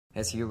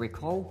As you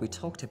recall, we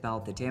talked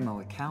about the demo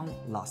account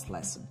last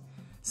lesson.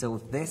 So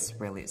this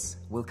release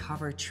will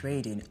cover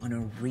trading on a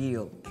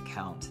real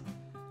account.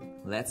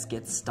 Let's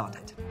get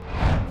started.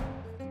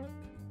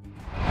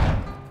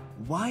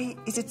 Why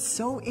is it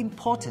so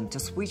important to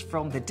switch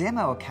from the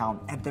demo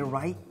account at the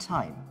right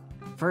time?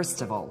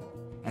 First of all,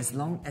 as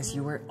long as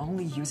you are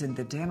only using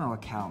the demo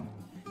account,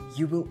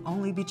 you will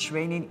only be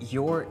training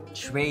your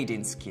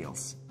trading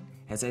skills.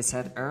 As I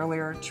said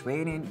earlier,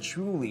 trading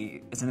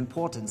truly is an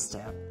important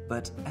step,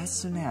 but as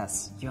soon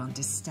as you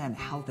understand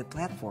how the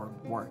platform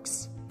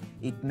works,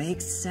 it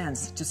makes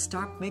sense to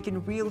start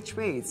making real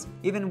trades,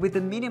 even with a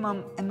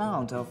minimum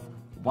amount of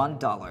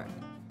 $1.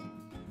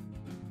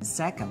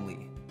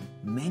 Secondly,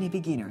 many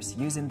beginners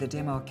using the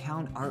demo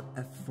account are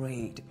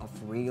afraid of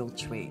real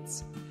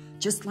trades.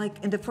 Just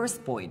like in the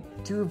first point,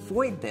 to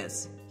avoid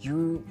this,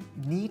 you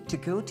need to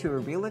go to a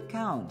real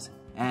account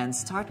and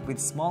start with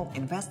small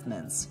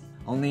investments.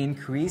 Only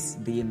increase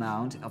the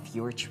amount of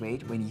your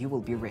trade when you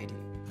will be ready.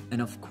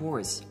 And of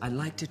course, I'd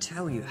like to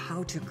tell you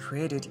how to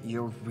create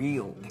your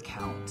real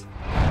account.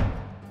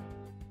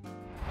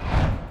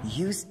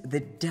 Use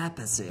the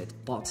deposit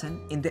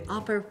button in the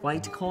upper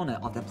right corner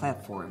of the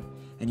platform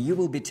and you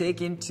will be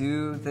taken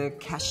to the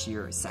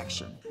cashier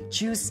section.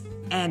 Choose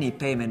any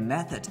payment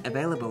method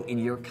available in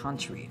your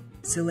country.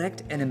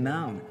 Select an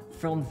amount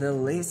from the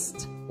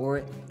list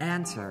or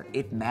enter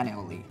it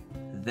manually.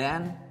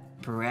 Then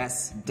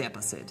press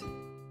deposit.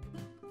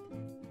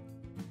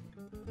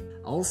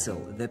 Also,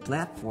 the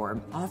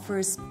platform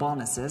offers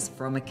bonuses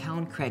from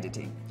account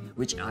crediting,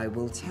 which I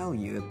will tell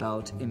you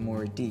about in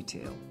more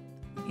detail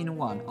in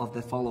one of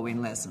the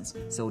following lessons,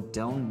 so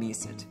don't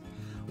miss it.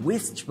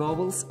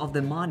 Withdrawals of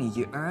the money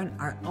you earn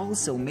are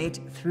also made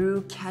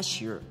through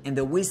cashier in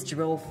the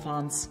Withdraw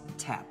Funds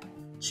tab.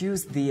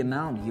 Choose the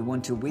amount you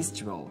want to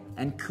withdraw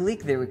and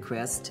click the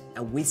Request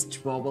a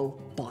Withdrawal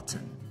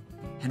button.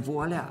 And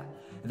voila!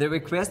 The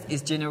request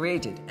is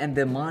generated and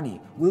the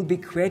money will be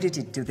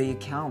credited to the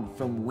account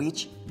from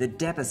which the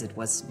deposit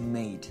was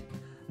made.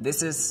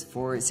 This is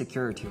for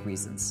security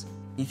reasons.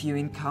 If you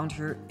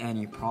encounter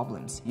any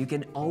problems, you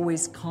can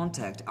always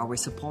contact our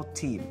support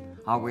team.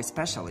 Our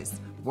specialists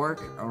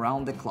work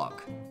around the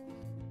clock.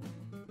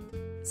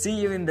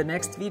 See you in the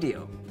next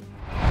video.